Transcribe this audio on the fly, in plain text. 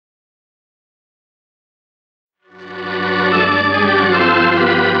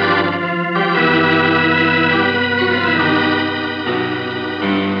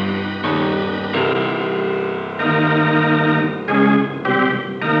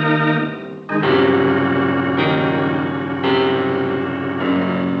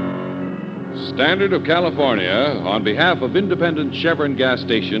Standard of California, on behalf of independent Chevron gas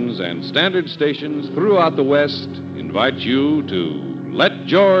stations and Standard stations throughout the West, invites you to Let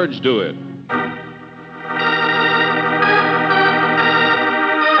George Do It.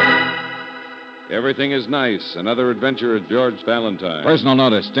 Everything is nice. Another adventure at George Valentine. Personal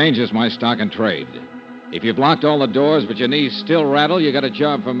notice. Danger's my stock and trade. If you've locked all the doors but your knees still rattle, you got a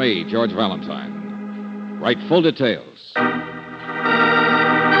job for me, George Valentine. Write full details.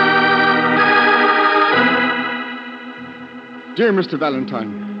 Dear Mr.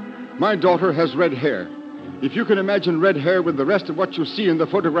 Valentine, my daughter has red hair. If you can imagine red hair with the rest of what you see in the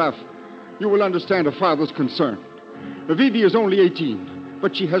photograph, you will understand a father's concern. Vivi is only 18,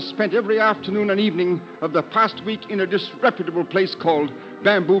 but she has spent every afternoon and evening of the past week in a disreputable place called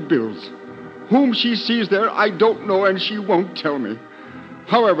Bamboo Bill's. Whom she sees there, I don't know, and she won't tell me.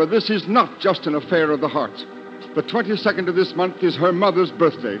 However, this is not just an affair of the heart. The 22nd of this month is her mother's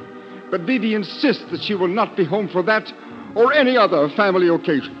birthday, but Vivi insists that she will not be home for that or any other family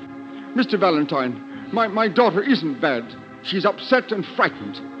occasion. Mr. Valentine, my daughter isn't bad. She's upset and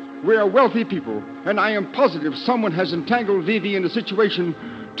frightened. We are wealthy people, and I am positive someone has entangled Vivi in a situation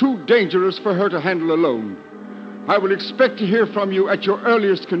too dangerous for her to handle alone. I will expect to hear from you at your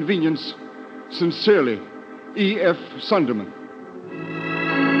earliest convenience. Sincerely, E.F. Sunderman.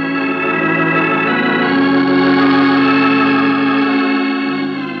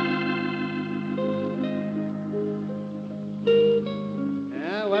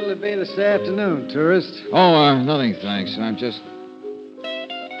 What'll it be this afternoon, tourist? Oh, nothing, thanks. I'm just...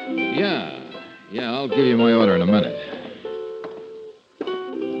 Yeah, I'll give you my order in a minute.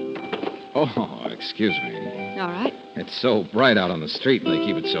 Oh, excuse me. All right. It's so bright out on the street, and they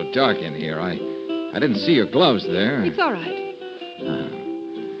keep it so dark in here. I didn't see your gloves there. It's all right.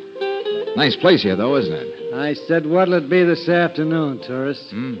 Nice place here, though, isn't it? I said, what'll it be this afternoon,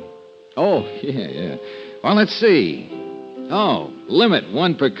 tourist? Oh, yeah. Well, let's see. Oh, limit,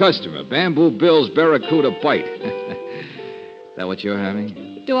 one per customer. Bamboo Bill's Barracuda Bite. That what you're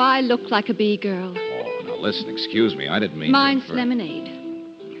having? Do I look like a bee girl? Oh, now listen, excuse me. I didn't mean Mine's to... lemonade.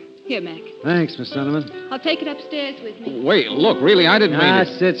 Here, Mac. Thanks, Miss Sunderman. I'll take it upstairs with me. Wait, look, really, I didn't mean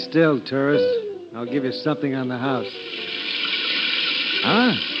to... Sit still, tourist. I'll give you something on the house.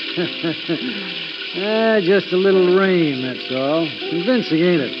 Huh? Just a little rain, that's all. Convincing,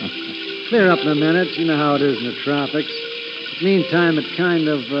 ain't it? Clear up in a minute. You know how it is in the tropics. Meantime, it kind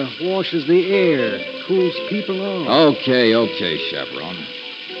of washes the air, cools people off. Okay, chaperone.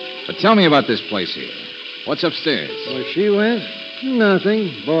 But tell me about this place here. What's upstairs? Where she went?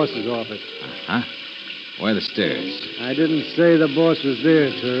 Nothing. Boss's office. Uh-huh. Where are the stairs? I didn't say the boss was there,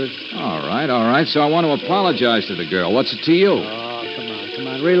 tourist. All right. So I want to apologize to the girl. What's it to you? Oh, come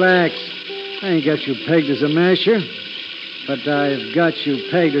on. Relax. I ain't got you pegged as a masher. But I've got you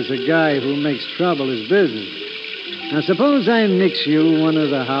pegged as a guy who makes trouble his business. Now, suppose I mix you one of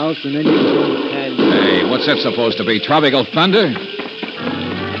the house, and then you go pad... Hey, what's that supposed to be? Tropical thunder?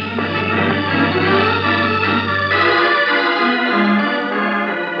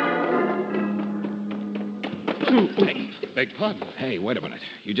 Hey, beg pardon. Hey, wait a minute.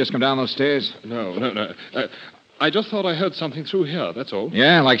 You just come down those stairs? No. I just thought I heard something through here, that's all.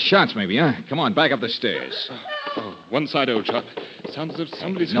 Yeah, like shots maybe, huh? Come on, back up the stairs. One side, old chap. Sounds as if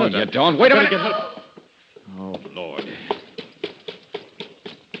somebody's No, hurt. you don't. Wait a minute. Get help. Oh, Lord.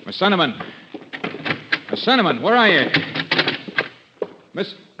 Miss Sunderman, where are you?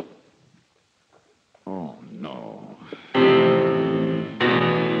 Miss... Oh, no.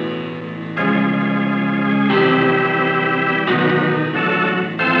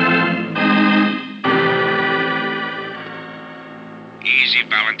 Easy,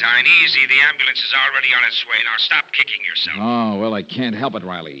 Valentine, easy. The ambulance is already on its way. Now stop kicking yourself. Oh, well, I can't help it,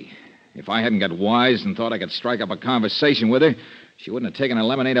 Riley. If I hadn't got wise and thought I could strike up a conversation with her, she wouldn't have taken her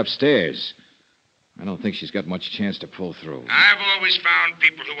lemonade upstairs. I don't think she's got much chance to pull through. I've always found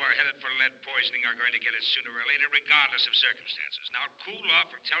people who are headed for lead poisoning are going to get it sooner or later, regardless of circumstances. Now, cool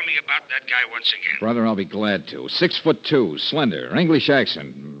off or tell me about that guy once again. Brother, I'll be glad to. 6'2", slender, English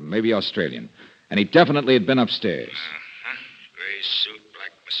accent, maybe Australian. And he definitely had been upstairs. Uh-huh. Gray suit,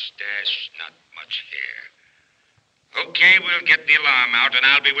 black mustache, not much hair. Okay, we'll get the alarm out, and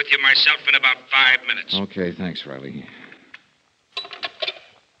I'll be with you myself in about 5 minutes. Okay, thanks, Riley.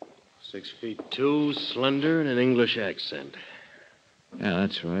 6'2", slender, and an English accent. Yeah,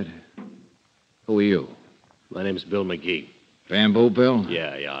 that's right. Who are you? My name's Bill McGee. Bamboo Bill?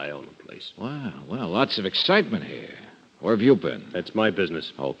 Yeah, I own the place. Wow, well, lots of excitement here. Where have you been? That's my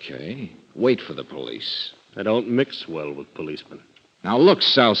business. Okay. Wait for the police. I don't mix well with policemen. Now, look,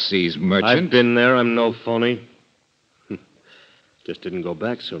 South Seas merchant. I've been there. I'm no phony. Just didn't go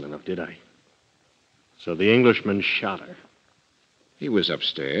back soon enough, did I? So the Englishman shot her. He was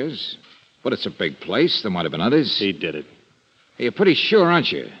upstairs. But it's a big place. There might have been others. He did it. Hey, you're pretty sure,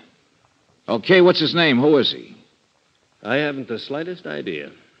 aren't you? Okay, what's his name? Who is he? I haven't the slightest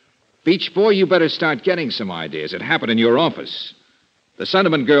idea. Beach boy, you better start getting some ideas. It happened in your office. The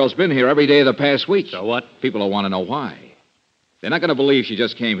Sunderman girl's been here every day of the past week. So what? People will want to know why. They're not going to believe she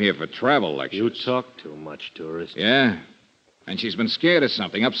just came here for travel lectures. You talk too much, tourist. Yeah. And she's been scared of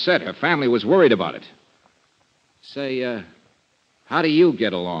something, upset. Her family was worried about it. Say, how do you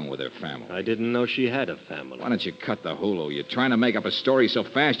get along with her family? I didn't know she had a family. Why don't you cut the hulu? You're trying to make up a story so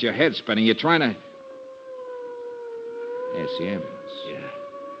fast your head's spinning. You're trying to... Yes, the ambulance. Yeah.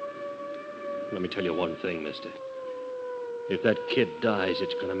 Let me tell you one thing, mister. If that kid dies,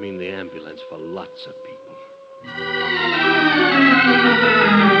 it's going to mean the ambulance for lots of people.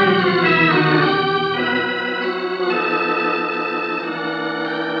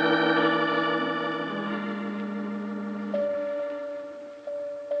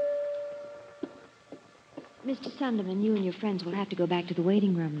 Mr. Sunderman, you and your friends will have to go back to the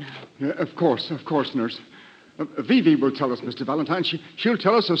waiting room now. Of course, nurse. Vivi will tell us, Mr. Valentine. She'll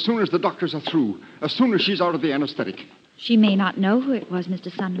tell us as soon as the doctors are through, as soon as she's out of the anesthetic. She may not know who it was,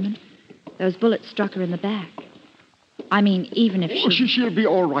 Mr. Sunderman. Those bullets struck her in the back. I mean, even if She'll be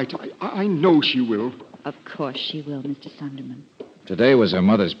all right. I know she will. Of course she will, Mr. Sunderman. Today was her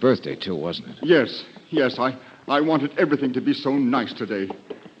mother's birthday, too, wasn't it? Yes. I wanted everything to be so nice today.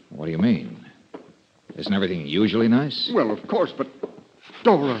 What do you mean? Isn't everything usually nice? Well, of course, but...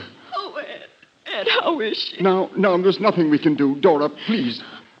 Dora. Oh, Ed, how is she? Now, there's nothing we can do. Dora, please.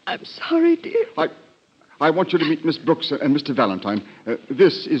 I'm sorry, dear. I want you to meet Miss Brooks and Mr. Valentine.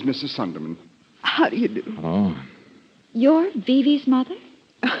 This is Mrs. Sunderman. How do you do? Oh. You're Vivi's mother?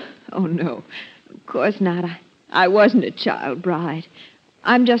 Oh, no. Of course not. I wasn't a child bride.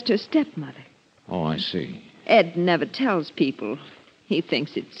 I'm just her stepmother. Oh, I see. Ed never tells people. He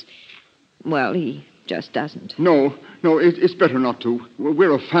thinks it's... Well, he just doesn't. No, it's better not to.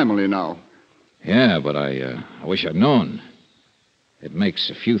 We're a family now. Yeah, but I wish I'd known. It makes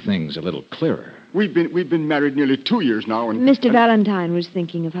a few things a little clearer. We've been married nearly 2 years now, and... Mr. Valentine was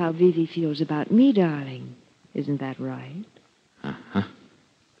thinking of how Vivi feels about me, darling. Isn't that right? Uh-huh.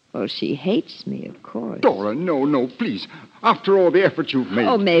 Well, she hates me, of course. Dora, no, please. After all the effort you've made...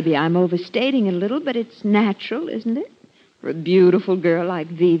 Oh, maybe I'm overstating a little, but it's natural, isn't it? For a beautiful girl like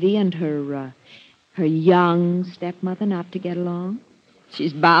Vivi and her young stepmother not to get along.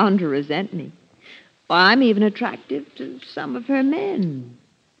 She's bound to resent me. Why, I'm even attractive to some of her men.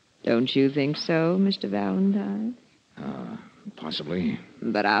 Don't you think so, Mr. Valentine? Possibly.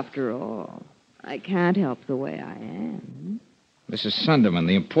 But after all, I can't help the way I am. Mrs. Sunderman,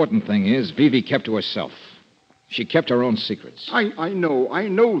 the important thing is Vivi kept to herself. She kept her own secrets. I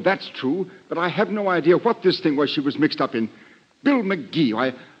know that's true, but I have no idea what this thing was she was mixed up in. Bill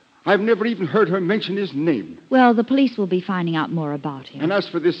McGee, I've never even heard her mention his name. Well, the police will be finding out more about him. And as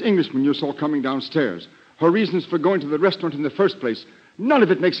for this Englishman you saw coming downstairs, her reasons for going to the restaurant in the first place, none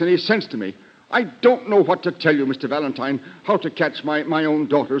of it makes any sense to me. I don't know what to tell you, Mr. Valentine, how to catch my own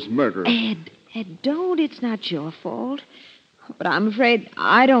daughter's murderer. Ed, don't. It's not your fault. But I'm afraid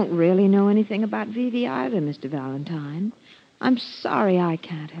I don't really know anything about Vivi either, Mr. Valentine. I'm sorry I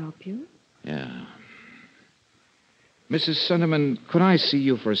can't help you. Yeah. Mrs. Sunderman, could I see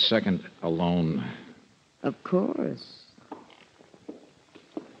you for a second alone? Of course.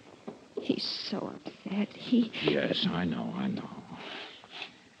 He's so upset. Yes, I know.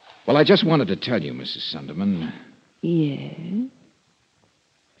 Well, I just wanted to tell you, Mrs. Sunderman. Yes?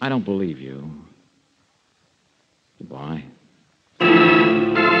 I don't believe you. Goodbye.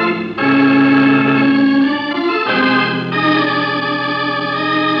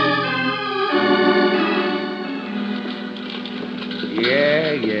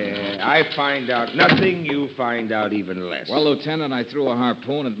 Yeah. I find out nothing, you find out even less. Well, Lieutenant, I threw a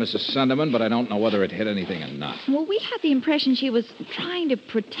harpoon at Mrs. Sunderman, but I don't know whether it hit anything or not. Well, we had the impression she was trying to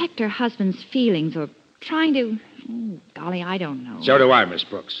protect her husband's feelings or trying to... Oh, golly, I don't know. So do I, Miss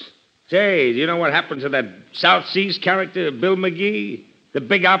Brooks. Say, do you know what happened to that South Seas character, Bill McGee? The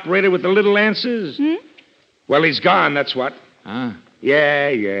big operator with the little answers? Well, he's gone, that's what. Huh?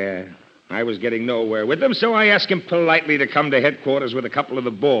 Yeah. I was getting nowhere with him, so I asked him politely to come to headquarters with a couple of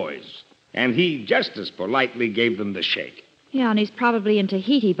the boys. And he just as politely gave them the shake. Yeah, and he's probably in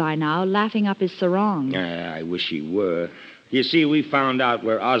Tahiti by now, laughing up his sarong. I wish he were. You see, we found out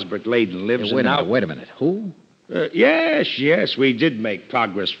where Osbert Layden lives. Hey, wait a minute. Who? Yes, we did make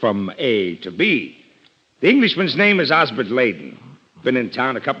progress from A to B. The Englishman's name is Osbert Layden. Been in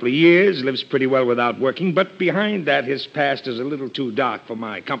town a couple of years, lives pretty well without working, but behind that, his past is a little too dark for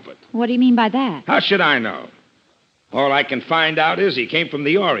my comfort. What do you mean by that? How should I know? All I can find out is he came from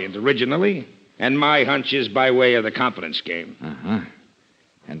the Orient originally, and my hunch is by way of the confidence game. Uh-huh.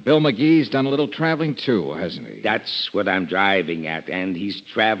 And Bill McGee's done a little traveling, too, hasn't he? That's what I'm driving at, and he's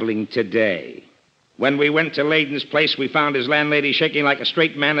traveling today. When we went to Layden's place, we found his landlady shaking like a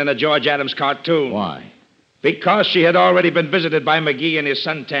straight man in a George Adams cartoon. Why? Because she had already been visited by McGee and his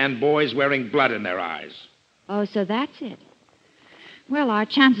suntan boys wearing blood in their eyes. Oh, so that's it. Well, our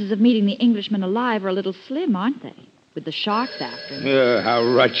chances of meeting the Englishman alive are a little slim, aren't they? With the sharks after him. How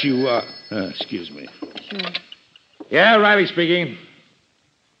right you are. Excuse me. Sure. Yeah, Riley speaking.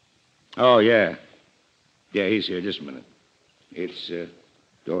 Oh, yeah. Yeah, he's here. Just a minute. It's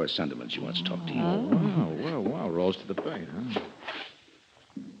Doris Sunderman. She wants to talk to you. Well, rose to the bait, huh?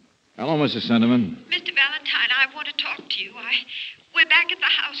 Hello, Mrs. Sunderman. Mr. Valentine, I want to talk to you. We're back at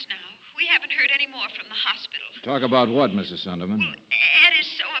the house now. We haven't heard any more from the hospital. Talk about what, Mrs. Sunderman? Well, Ed is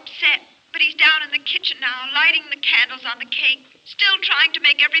so upset, but he's down in the kitchen now, lighting the candles on the cake, still trying to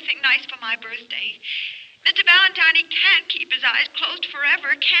make everything nice for my birthday. Mr. Valentine, he can't keep his eyes closed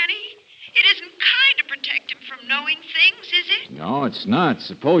forever, can he? It isn't kind to protect him from knowing things, is it? No, it's not.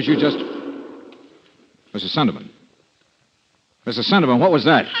 Suppose you just... Mrs. Sunderman. Mrs. Sunderman, what was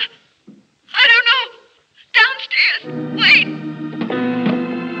that? I don't know. Downstairs. Wait.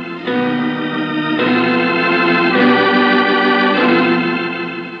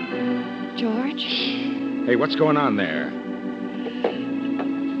 George? Hey, what's going on there?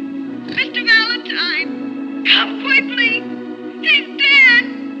 Mr. Valentine, come quickly. He's dead.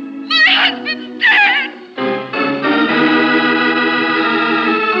 My husband's dead.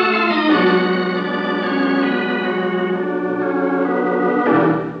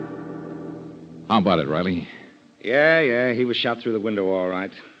 How about it, Riley? Yeah, he was shot through the window all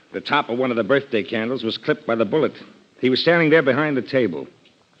right. The top of one of the birthday candles was clipped by the bullet. He was standing there behind the table.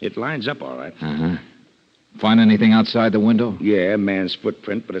 It lines up all right. Uh-huh. Find anything outside the window? Yeah, a man's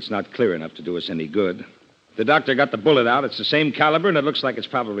footprint, but it's not clear enough to do us any good. The doctor got the bullet out. It's the same caliber, and it looks like it's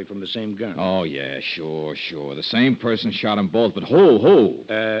probably from the same gun. Oh, yeah, sure. The same person shot them both, but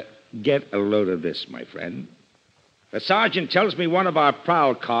ho. Get a load of this, my friend. The sergeant tells me one of our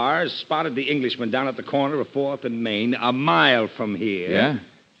prowl cars spotted the Englishman down at the corner of 4th and Main, a mile from here. Yeah?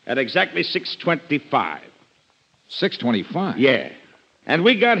 At exactly 6:25. 6:25? Yeah. And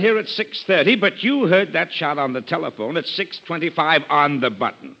we got here at 6:30, but you heard that shot on the telephone at 6:25 on the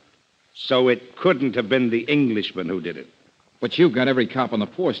button. So it couldn't have been the Englishman who did it. But you've got every cop on the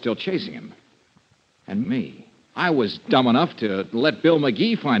force still chasing him. And me. I was dumb enough to let Bill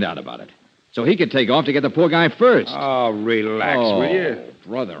McGee find out about it. So he could take off to get the poor guy first. Oh, relax, will you?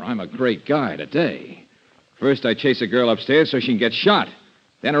 Brother, I'm a great guy today. First, I chase a girl upstairs so she can get shot.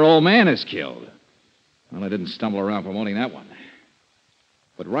 Then her old man is killed. Well, I didn't stumble around promoting that one.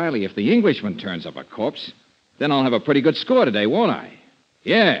 But, Riley, if the Englishman turns up a corpse, then I'll have a pretty good score today, won't I?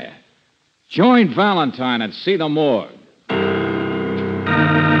 Yeah. Join Valentine and see the morgue.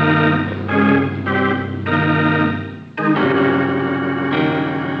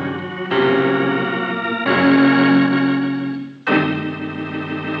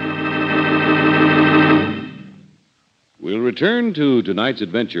 We'll return to tonight's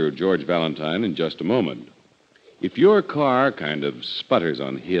adventure of George Valentine in just a moment. If your car kind of sputters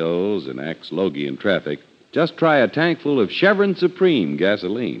on hills and acts logy in traffic, just try a tank full of Chevron Supreme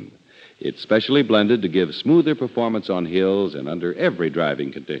gasoline. It's specially blended to give smoother performance on hills and under every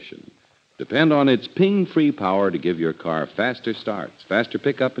driving condition. Depend on its ping-free power to give your car faster starts, faster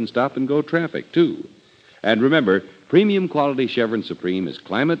pickup and stop-and-go traffic, too. And remember, premium quality Chevron Supreme is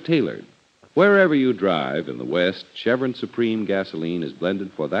climate-tailored. Wherever you drive in the West, Chevron Supreme gasoline is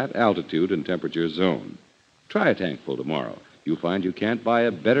blended for that altitude and temperature zone. Try a tankful tomorrow. You'll find you can't buy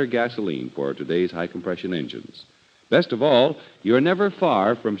a better gasoline for today's high-compression engines. Best of all, you're never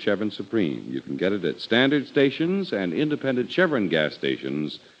far from Chevron Supreme. You can get it at standard stations and independent Chevron gas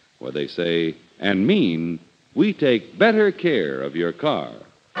stations where they say and mean, we take better care of your car.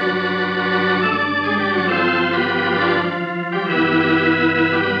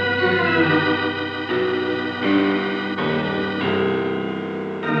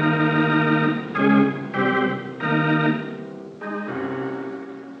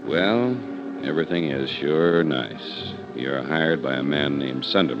 Well, everything is sure nice. You're hired by a man named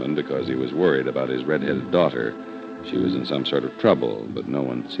Sunderman because he was worried about his red-headed daughter. She was in some sort of trouble, but no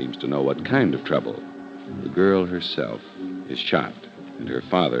one seems to know what kind of trouble. The girl herself is shot, and her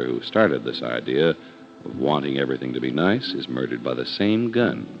father, who started this idea of wanting everything to be nice, is murdered by the same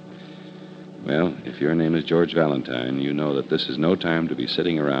gun. Well, if your name is George Valentine, you know that this is no time to be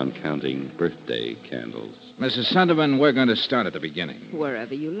sitting around counting birthday candles. Mrs. Sunderman, we're going to start at the beginning.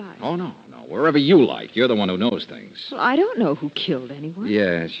 Wherever you like. Oh, no. Wherever you like. You're the one who knows things. Well, I don't know who killed anyone.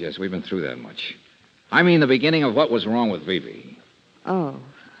 Yes. We've been through that much. I mean the beginning of what was wrong with Vivi. Oh.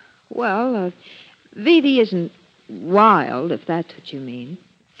 Well, Vivi isn't wild, if that's what you mean.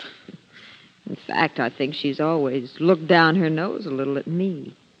 In fact, I think she's always looked down her nose a little at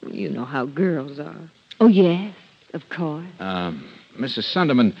me. You know how girls are. Oh, yes, of course. Mrs.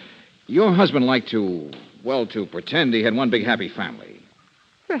 Sunderman, your husband liked to pretend he had one big happy family.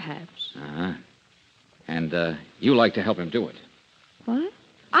 Perhaps. Uh-huh. And you like to help him do it. What?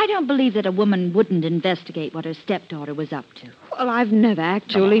 I don't believe that a woman wouldn't investigate what her stepdaughter was up to. Well, I've never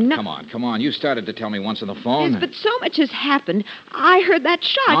actually... Come on. You started to tell me once on the phone. Yes, but so much has happened. I heard that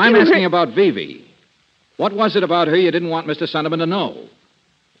shot. Now, I'm asking about Vivi. What was it about her you didn't want Mr. Sunderman to know?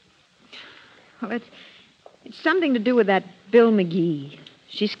 Well, it's something to do with that Bill McGee.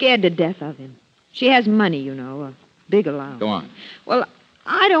 She's scared to death of him. She has money, you know, a big allowance. Go on. Well,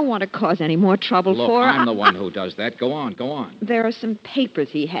 I don't want to cause any more trouble for her. I'm the one who does that. Go on. There are some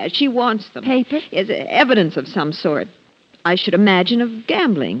papers he has. She wants them. Papers? Yes, evidence of some sort. I should imagine of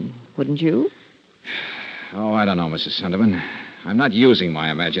gambling, wouldn't you? Oh, I don't know, Mrs. Sunderman. I'm not using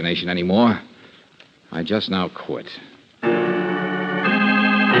my imagination anymore. I just now quit.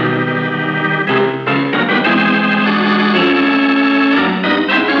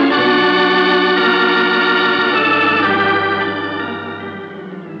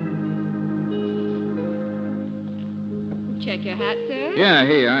 Check your hat, sir. Yeah,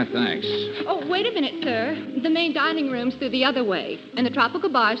 here you are. Thanks. Oh, wait a minute, sir. The main dining room's through the other way, and the tropical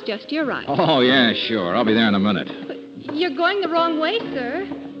bar's just to your right. Oh, yeah, sure. I'll be there in a minute. But you're going the wrong way, sir.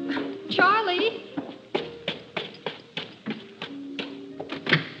 Charlie?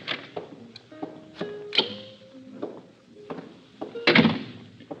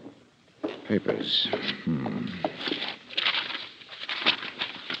 Papers.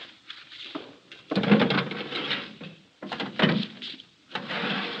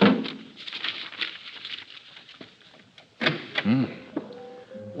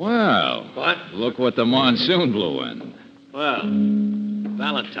 Well. What? Look what the monsoon blew in. Well,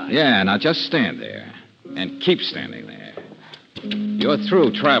 Valentine. Yeah, now just stand there. And keep standing there. You're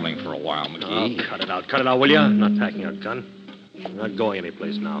through traveling for a while, McGee. Oh, cut it out, will you? I'm not packing a gun. I'm not going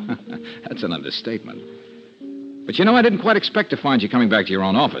anyplace now. That's an understatement. But you know, I didn't quite expect to find you coming back to your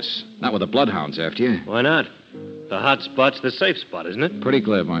own office. Not with the bloodhounds after you. Why not? The hot spot's the safe spot, isn't it? Pretty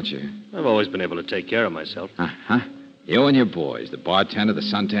glib, aren't you? I've always been able to take care of myself. Uh-huh. You and your boys, the bartender, the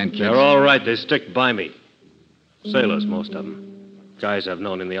suntan kids. They're all right. They stick by me. Sailors, most of them. Guys I've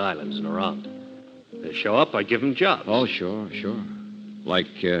known in the islands and around. They show up, I give them jobs. Oh, sure. Like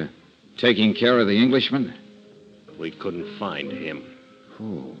taking care of the Englishman? We couldn't find him.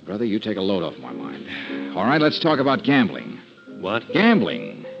 Oh, brother, you take a load off my mind. All right, let's talk about gambling. What?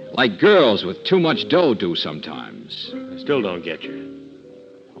 Gambling. Like girls with too much dough do sometimes. I still don't get you.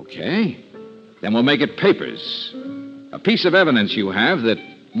 Okay. Then we'll make it papers. A piece of evidence you have that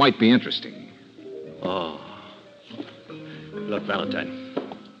might be interesting. Oh. Look, Valentine,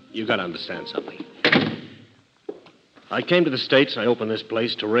 you got to understand something. I came to the States and I opened this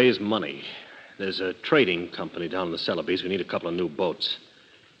place to raise money. There's a trading company down in the Celebes. We need a couple of new boats.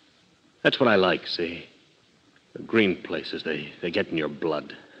 That's what I like, see? The green places, they get in your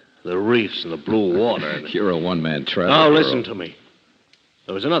blood. The reefs and the blue water. And You're a one-man traveler. Now, listen to me.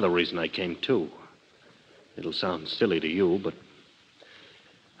 There was another reason I came, too. It'll sound silly to you, but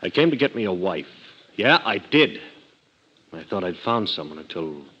I came to get me a wife. Yeah, I did. I thought I'd found someone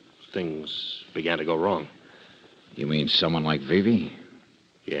until things began to go wrong. You mean someone like Vivi?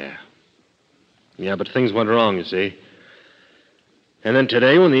 Yeah. Yeah, but things went wrong, you see. And then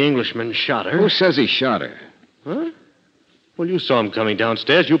today, when the Englishman shot her... Who says he shot her? Huh? Well, you saw him coming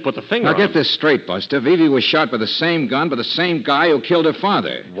downstairs. You put the finger Now, on get him. this straight, Buster. Vivi was shot by the same gun by the same guy who killed her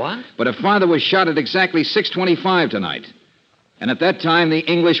father. What? But her father was shot at exactly 6:25 tonight. And at that time, the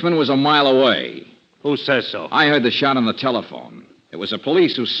Englishman was a mile away. Who says so? I heard the shot on the telephone. It was the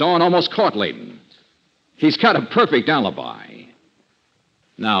police who saw and almost caught Layton. He's got a perfect alibi.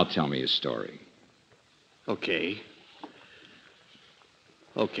 Now tell me his story. Okay.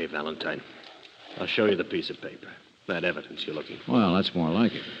 Okay, Valentine. I'll show you the piece of paper. That evidence you're looking for. Well, that's more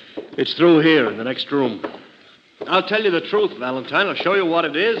like it. It's through here in the next room. I'll tell you the truth, Valentine. I'll show you what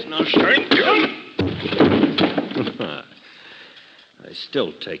it is, and I'll show you. I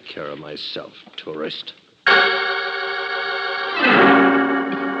still take care of myself, tourist.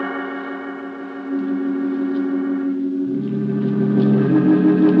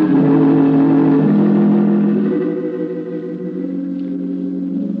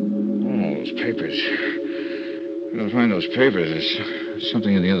 those papers. I don't find those papers. There's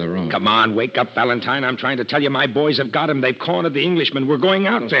something in the other room. Come on, wake up, Valentine. I'm trying to tell you my boys have got him. They've cornered the Englishman. We're going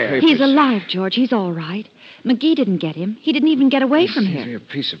out there. Papers. He's alive, George. He's all right. McGee didn't get him. He didn't even get away from here. A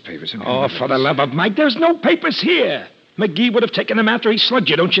piece of paper. Oh, for the love of Mike, there's no papers here. McGee would have taken him after he slugged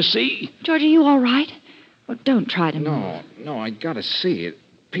you, don't you see? George, are you all right? Well, don't try to move. No, I gotta see it.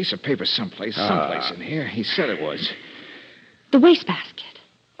 Piece of paper someplace in here. He said it was. The wastebasket.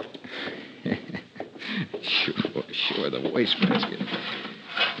 Sure, the wastebasket.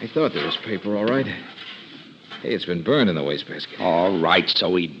 I thought there was paper, all right. Hey, it's been burned in the wastebasket. All right,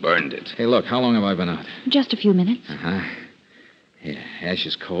 so he burned it. Hey, look, how long have I been out? Just a few minutes. Uh-huh. Yeah,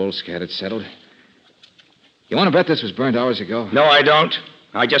 ashes cold, scattered, settled. You want to bet this was burned hours ago? No, I don't.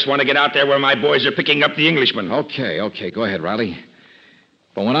 I just want to get out there where my boys are picking up the Englishman. Okay, go ahead, Riley.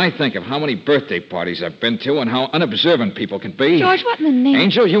 But when I think of how many birthday parties I've been to and how unobservant people can be... George, what in the name...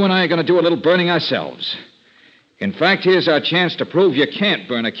 Angel, you and I are going to do a little burning ourselves. In fact, here's our chance to prove you can't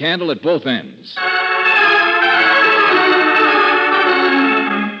burn a candle at both ends.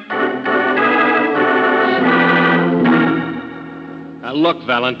 Now, look,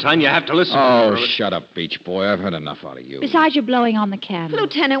 Valentine, you have to listen Oh, to me. shut up, Beach Boy. I've had enough out of you. Besides, you're blowing on the candle.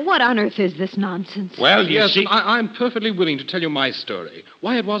 Lieutenant, what on earth is this nonsense? Well, you see... I'm perfectly willing to tell you my story.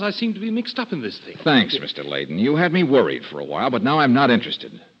 Why it was I seemed to be mixed up in this thing. Thanks, Mr. Layden. You had me worried for a while, but now I'm not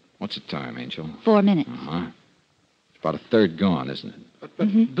interested. What's the time, Angel? 4 minutes. Uh-huh. It's about a third gone, isn't it?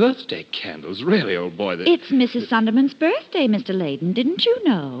 But birthday candles, really, old boy. It's Mrs. Sunderman's birthday, Mr. Layden. Didn't you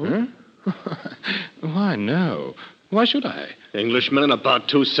know? Huh? Why, no. Why should I? Englishman, in about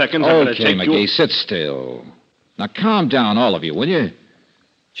 2 seconds, I'm going to Okay, take McGee, you... sit still. Now, calm down, all of you, will you?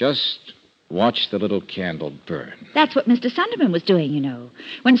 Just watch the little candle burn. That's what Mr. Sunderman was doing, you know,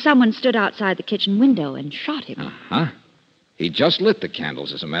 when someone stood outside the kitchen window and shot him. Uh-huh. He just lit the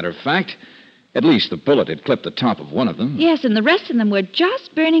candles, as a matter of fact. At least the bullet had clipped the top of one of them. Yes, and the rest of them were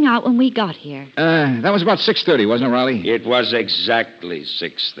just burning out when we got here. That was about 6:30, wasn't it, Riley? It was exactly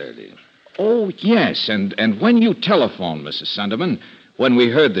 6:30. Oh, yes, and when you telephoned, Mrs. Sunderman, when we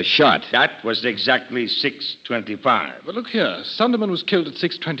heard the shot... That was exactly 6:25. But look here, Sunderman was killed at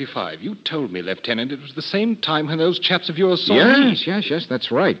 6:25. You told me, Lieutenant, it was the same time when those chaps of yours saw me. Yes,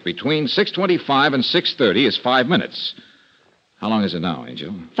 that's right. Between 6:25 and 6:30 is 5 minutes. How long is it now,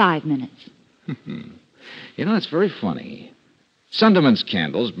 Angel? 5 minutes. You know, it's very funny. Sunderman's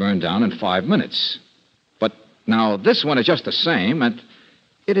candles burned down in 5 minutes. But now this one is just the same, and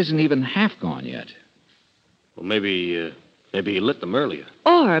it isn't even half gone yet. Well, maybe he lit them earlier.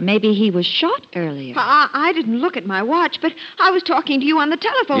 Or maybe he was shot earlier. I didn't look at my watch, but I was talking to you on the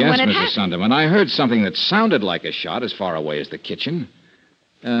telephone Yes, when it Mrs. happened. Sunderman, I heard something that sounded like a shot as far away as the kitchen.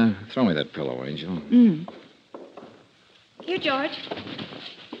 Throw me that pillow, Angel. Here, George.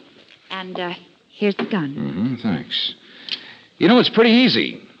 And here's the gun. Thanks. You know, it's pretty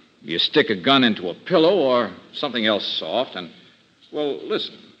easy. You stick a gun into a pillow or something else soft and, well,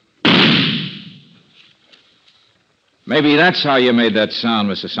 listen. Maybe that's how you made that sound,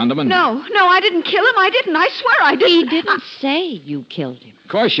 Mrs. Sunderman. No, I didn't kill him. I didn't. I swear I didn't. He didn't say you killed him.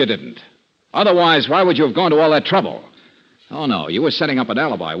 Of course you didn't. Otherwise, why would you have gone to all that trouble? Oh, no, you were setting up an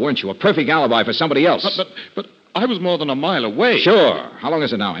alibi, weren't you? A perfect alibi for somebody else. But I was more than a mile away. Sure. How long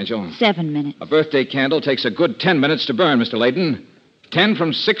is it now, Angel? 7 minutes. A birthday candle takes a good 10 minutes to burn, Mr. Layden. 10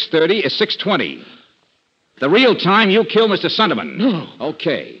 from 6:30 is 6:20. The real time you killed Mr. Sunderman. No.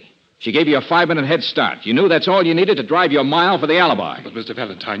 Okay. She gave you a 5-minute head start. You knew that's all you needed to drive your mile for the alibi. But, Mr.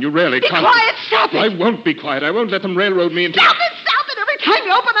 Valentine, you really Be can't... quiet. Stop it. I won't be quiet. I won't let them railroad me into... Stop it. Every time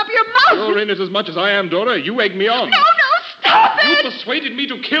you open up your mouth. You're in it as much as I am, Dora. You egg me on. No, stop You it. persuaded me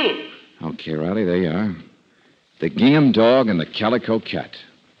to kill. Okay, Riley, there you are. The gingham dog and the calico cat.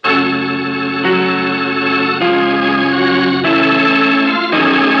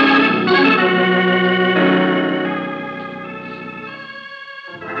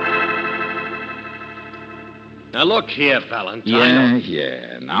 Now, look here, Valentine.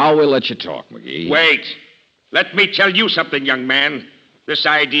 Yeah. Now we'll let you talk, McGee. Wait. Let me tell you something, young man. This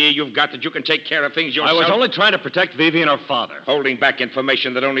idea you've got that you can take care of things I yourself... was only trying to protect Vivi and her father. Holding back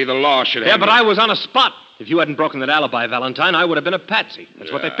information that only the law should Yeah, have. but I was on a spot. If you hadn't broken that alibi, Valentine, I would have been a patsy.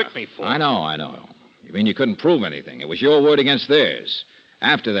 That's what they picked me for. I know. You mean you couldn't prove anything? It was your word against theirs.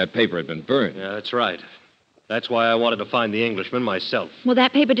 After that paper had been burned. Yeah, that's right. That's why I wanted to find the Englishman myself. Well,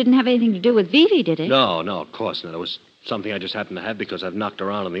 that paper didn't have anything to do with Vivi, did it? No, of course not. It was something I just happened to have because I've knocked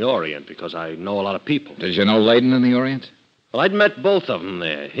around in the Orient, because I know a lot of people. Did you know Layden in the Orient? Well, I'd met both of them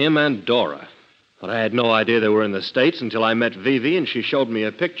there, him and Dora. But I had no idea they were in the States until I met Vivi and she showed me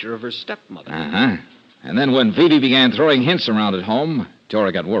a picture of her stepmother. Uh-huh. And then when Vivi began throwing hints around at home,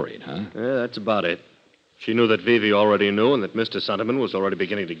 Dora got worried, huh? Yeah, that's about it. She knew that Vivi already knew and that Mr. Sunderman was already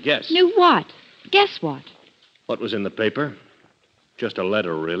beginning to guess. Knew what? Guess what? What was in the paper? Just a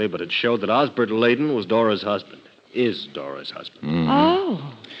letter, really, but it showed that Osbert Layden was Dora's husband. Is Dora's husband. Mm-hmm.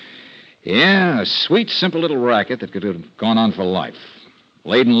 Oh. Yeah, a sweet, simple little racket that could have gone on for life.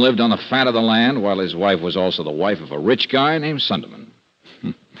 Layden lived on the fat of the land, while his wife was also the wife of a rich guy named Sunderman.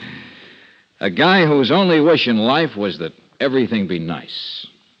 A guy whose only wish in life was that everything be nice.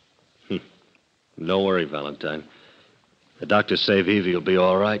 Don't worry, Valentine. The doctors say Vivi will be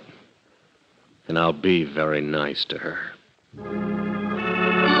all right. And I'll be very nice to her.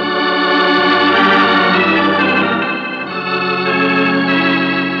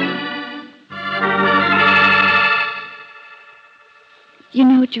 You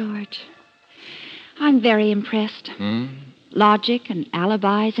know, George, I'm very impressed. Logic and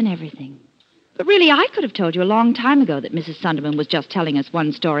alibis and everything. But really, I could have told you a long time ago that Mrs. Sunderman was just telling us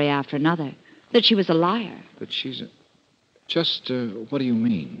one story after another. That she was a liar. But she's what do you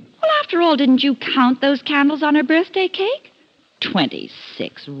mean? Well, after all, didn't you count those candles on her birthday cake?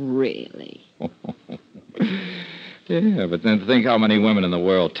 26, really. Yeah, but then think how many women in the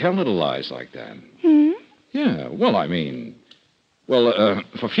world tell little lies like that. Yeah, well, I mean... Well,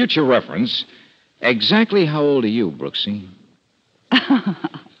 for future reference, exactly how old are you, Brooksy?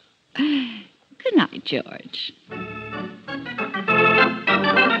 Good night, George.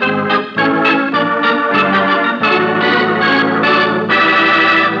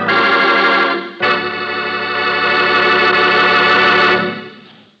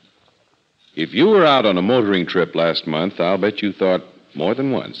 If you were out on a motoring trip last month, I'll bet you thought more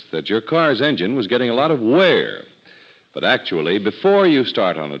than once that your car's engine was getting a lot of wear. But actually, before you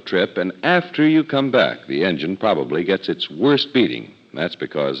start on a trip and after you come back, the engine probably gets its worst beating. That's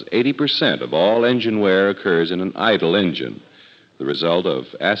because 80% of all engine wear occurs in an idle engine, the result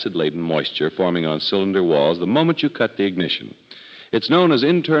of acid-laden moisture forming on cylinder walls the moment you cut the ignition. It's known as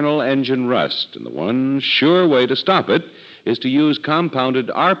internal engine rust, and the one sure way to stop it is to use compounded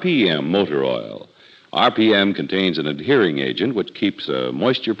RPM motor oil. RPM contains an adhering agent which keeps a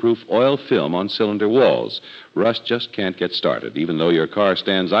moisture-proof oil film on cylinder walls. Rust just can't get started, even though your car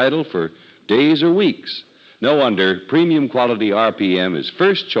stands idle for days or weeks. No wonder premium quality RPM is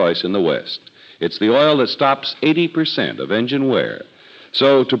first choice in the West. It's the oil that stops 80% of engine wear.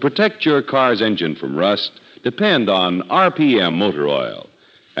 So to protect your car's engine from rust, depend on RPM motor oil.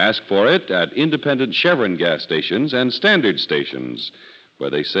 Ask for it at independent Chevron gas stations and standard stations, where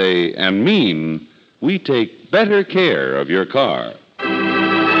they say and mean, we take better care of your car.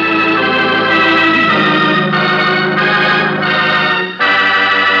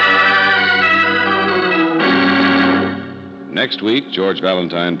 Next week, George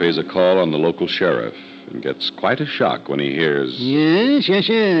Valentine pays a call on the local sheriff and gets quite a shock when he hears...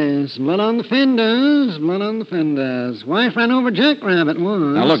 Yes. Blood on the fenders. Wife ran over Jackrabbit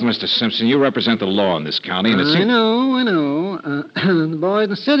once. Now, look, Mr. Simpson, you represent the law in this county, and it's... I know. The boy in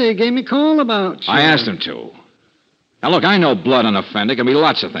the city gave me a call about you. I asked him to. Now, look, I know blood on a fender can be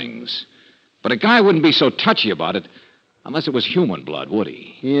lots of things. But a guy wouldn't be so touchy about it unless it was human blood, would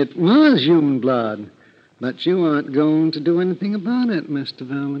he? It was human blood. But you aren't going to do anything about it, Mr.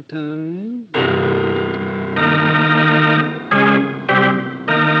 Valentine.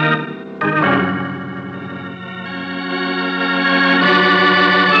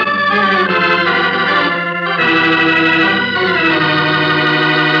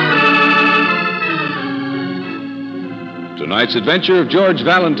 Tonight's adventure of George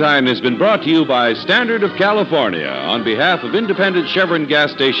Valentine has been brought to you by Standard of California on behalf of independent Chevron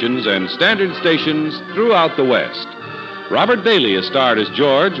gas stations and standard stations throughout the West. Robert Bailey is starred as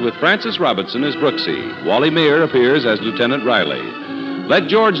George with Francis Robinson as Brooksy. Wally Mayer appears as Lieutenant Riley. Let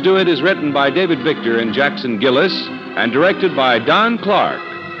George Do It is written by David Victor and Jackson Gillis and directed by Don Clark.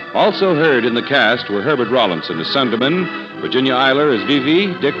 Also heard in the cast were Herbert Rawlinson as Sunderman, Virginia Eiler as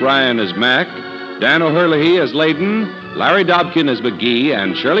Vivi, Dick Ryan as Mac, Dan O'Herlihy as Layden, Larry Dobkin as McGee,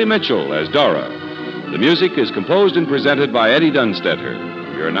 and Shirley Mitchell as Dora. The music is composed and presented by Eddie Dunstetter.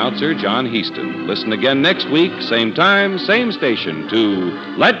 Your announcer, John Heaston. Listen again next week, same time, same station, to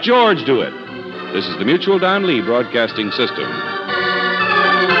Let George Do It. This is the Mutual Don Lee Broadcasting System.